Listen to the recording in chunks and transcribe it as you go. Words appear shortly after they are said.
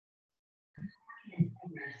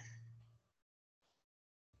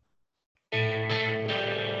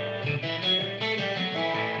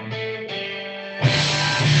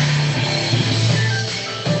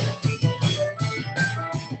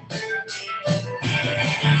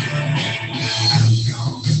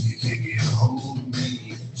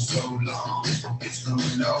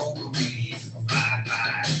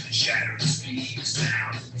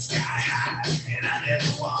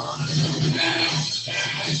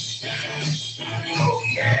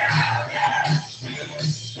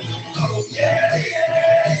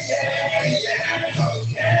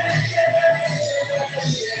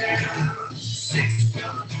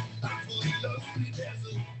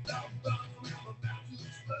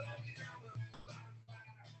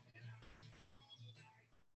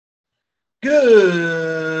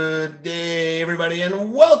Good day, everybody,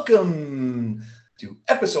 and welcome to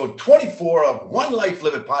episode 24 of One Life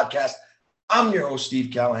Live It podcast. I'm your host,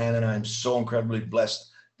 Steve Callahan, and I'm so incredibly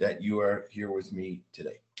blessed that you are here with me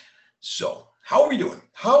today. So, how are we doing?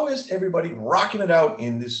 How is everybody rocking it out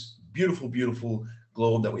in this beautiful, beautiful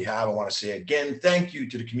globe that we have? I want to say again, thank you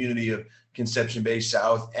to the community of Conception Bay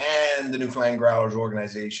South and the Newfoundland Growlers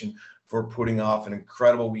organization for putting off an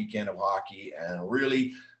incredible weekend of hockey and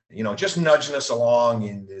really just nudging us along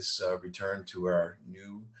in this return to our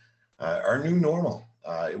new normal.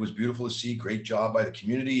 It was beautiful to see. Great job by the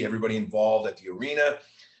community, everybody involved at the arena,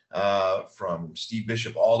 from Steve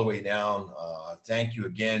Bishop all the way down. Thank you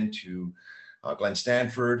again to Glenn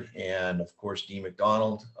Stanford and, of course, Dean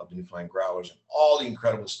McDonald of the Newfoundland Growlers and all the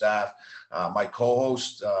incredible staff, my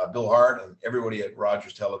co-host, Bill Hart, and everybody at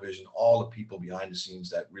Rogers Television, all the people behind the scenes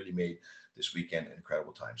that really made this weekend an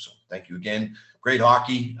incredible time. So thank you again. Great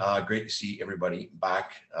hockey. Great to see everybody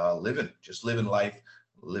back living life,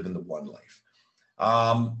 living the one life.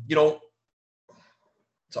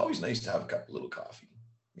 It's always nice to have a little coffee,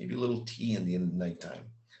 maybe a little tea in the nighttime.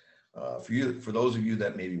 For those of you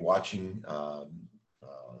that may be watching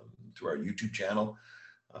through our YouTube channel,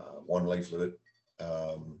 One Life Live It,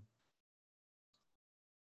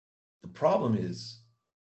 the problem is,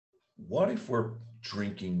 what if we're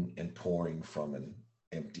drinking and pouring from an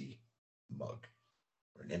empty mug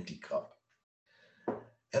or an empty cup?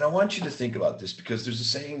 And I want you to think about this, because there's a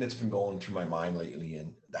saying that's been going through my mind lately,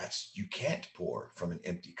 and that's, you can't pour from an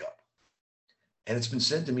empty cup. And it's been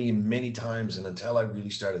said to me many times, and until I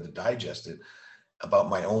really started to digest it, about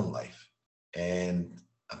my own life and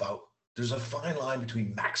about there's a fine line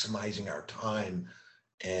between maximizing our time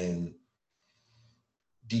and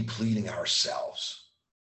depleting ourselves,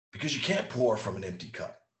 because you can't pour from an empty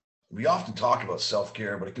cup. We often talk about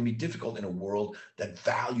self-care, but it can be difficult in a world that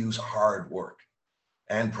values hard work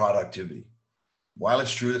and productivity. While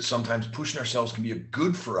it's true that sometimes pushing ourselves can be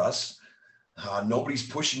good for us, nobody's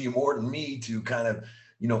pushing you more than me to kind of,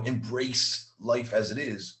 embrace life as it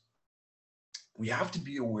is. We have to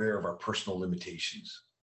be aware of our personal limitations,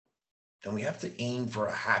 and we have to aim for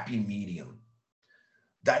a happy medium.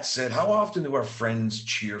 That said, how often do our friends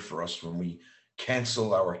cheer for us when we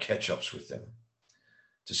cancel our catch-ups with them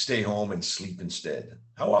to stay home and sleep instead?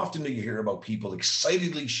 How often do you hear about people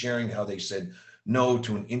excitedly sharing how they said no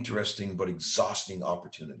to an interesting but exhausting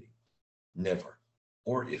opportunity? Never,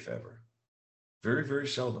 or if ever. Very, very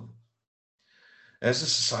seldom. As a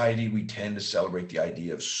society, we tend to celebrate the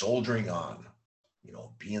idea of soldiering on,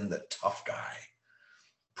 being the tough guy,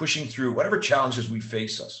 pushing through whatever challenges we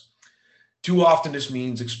face us. Too often, this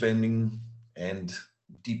means expending and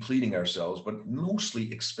depleting ourselves, but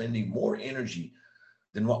mostly expending more energy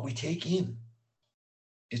than what we take in.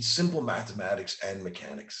 It's simple mathematics and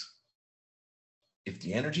mechanics. If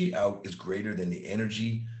the energy out is greater than the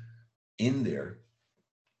energy in there,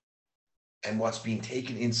 and what's being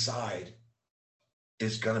taken inside,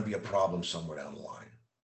 is going to be a problem somewhere down the line.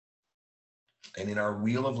 And in our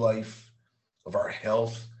wheel of life, of our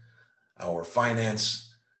health, our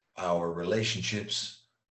finance, our relationships,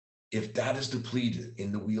 if that is depleted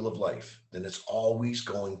in the wheel of life, then it's always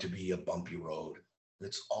going to be a bumpy road.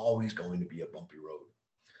 It's always going to be a bumpy road.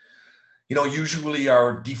 Usually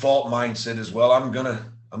our default mindset is, well, I'm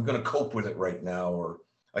gonna cope with it right now, or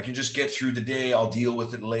I can just get through the day, I'll deal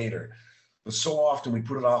with it later. But so often we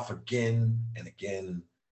put it off again and again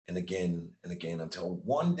and again and again, until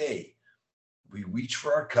one day we reach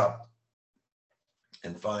for our cup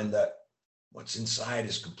and find that what's inside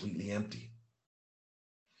is completely empty.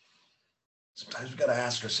 Sometimes we got to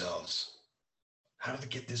ask ourselves, how did it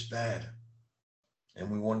get this bad? And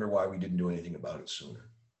we wonder why we didn't do anything about it sooner.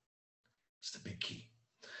 It's the big key.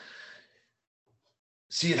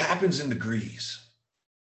 See, it happens in degrees.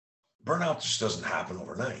 Burnout just doesn't happen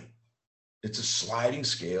overnight. It's a sliding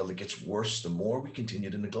scale that gets worse the more we continue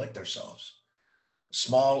to neglect ourselves.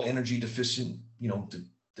 Small energy deficiency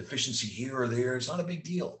here or there, it's not a big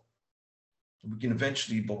deal. We can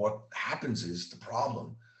eventually, but what happens is, the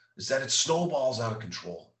problem is that it snowballs out of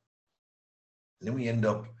control. And then we end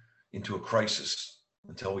up into a crisis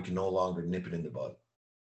until we can no longer nip it in the bud.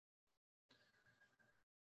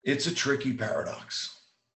 It's a tricky paradox,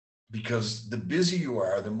 because the busier you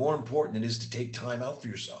are, the more important it is to take time out for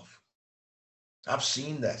yourself. I've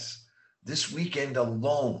seen this. This weekend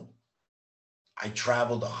alone, I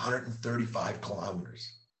traveled 135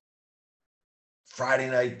 kilometers. Friday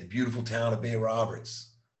night, the beautiful town of Bay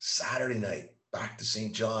Roberts. Saturday night, back to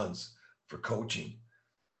St. John's for coaching.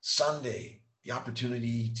 Sunday, the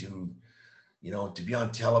opportunity to be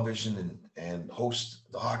on television and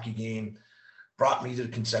host the hockey game. brought me to the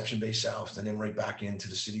Conception Bay South and then right back into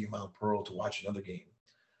the city of Mount Pearl to watch another game.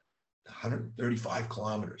 135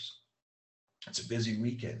 kilometers. It's a busy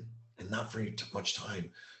weekend and not very much time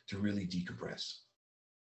to really decompress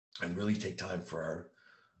and really take time for our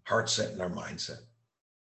heart set and our mindset.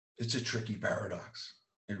 It's a tricky paradox.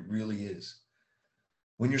 It really is.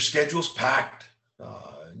 When your schedule's packed,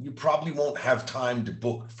 you probably won't have time to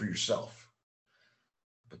book for yourself.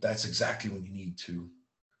 But that's exactly when you need to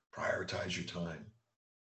prioritize your time.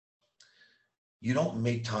 You don't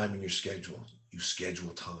make time in your schedule. You schedule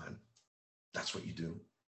time. That's what you do.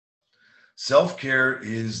 Self-care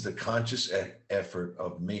is the conscious effort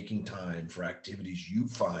of making time for activities you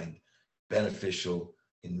find beneficial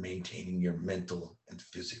in maintaining your mental and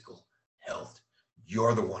physical health.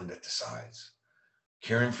 You're the one that decides.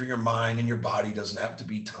 Caring for your mind and your body doesn't have to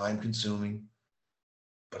be time consuming,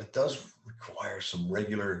 but it does require some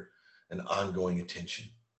regular and ongoing attention.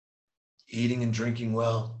 Eating and drinking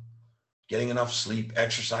well, getting enough sleep,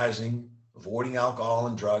 exercising, avoiding alcohol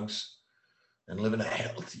and drugs, and living a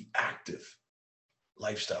healthy, active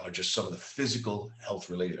lifestyle are just some of the physical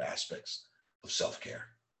health-related aspects of self-care.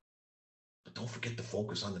 But don't forget to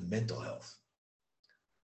focus on the mental health,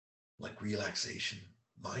 like relaxation,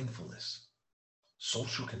 mindfulness,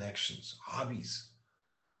 social connections, hobbies,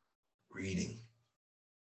 reading,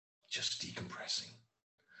 just decompressing.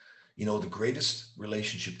 You know, the greatest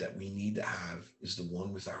relationship that we need to have is the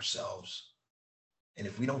one with ourselves. And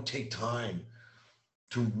if we don't take time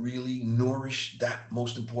to really nourish that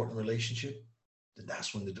most important relationship, then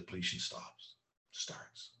that's when the depletion starts.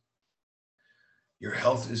 Your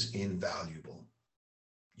health is invaluable.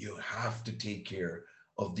 You have to take care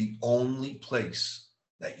of the only place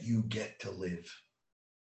that you get to live.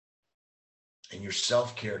 And your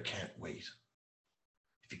self-care can't wait.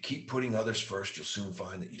 If you keep putting others first, you'll soon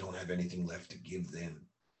find that you don't have anything left to give them.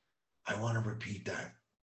 I want to repeat that.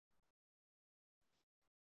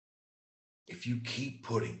 If you keep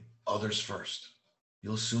putting others first,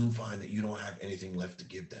 you'll soon find that you don't have anything left to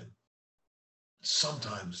give them.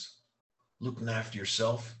 Sometimes looking after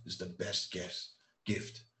yourself is the best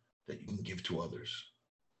gift that you can give to others.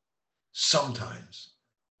 Sometimes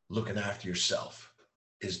looking after yourself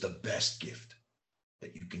is the best gift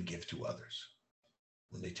that you can give to others.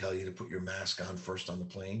 When they tell you to put your mask on first on the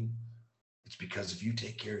plane, it's because if you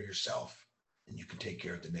take care of yourself, then you can take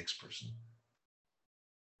care of the next person.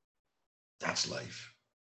 That's life.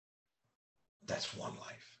 That's one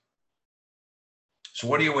life. So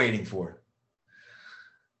what are you waiting for?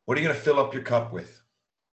 What are you going to fill up your cup with?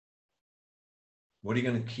 What are you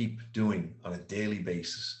going to keep doing on a daily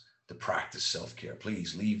basis to practice self-care?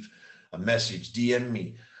 Please leave a message, DM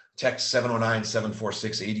me, text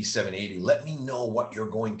 709-746-8780. Let me know what you're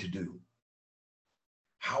going to do.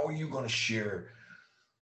 How are you going to share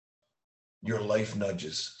your life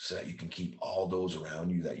nudges so that you can keep all those around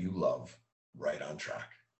you that you love right on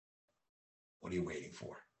track? What are you waiting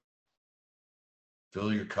for?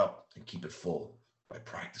 Fill your cup and keep it full by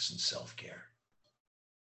practicing self-care.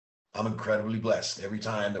 I'm incredibly blessed every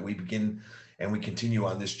time that we begin and we continue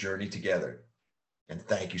on this journey together. And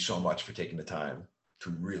thank you so much for taking the time to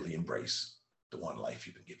really embrace the one life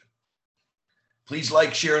you've been given. Please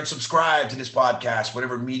like, share, and subscribe to this podcast,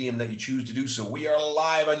 whatever medium that you choose to do so. We are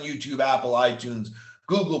live on YouTube, Apple, iTunes,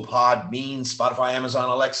 Google Podbean, Spotify, Amazon,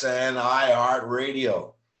 Alexa, and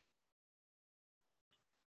iHeartRadio.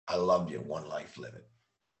 I love you. One life, live it.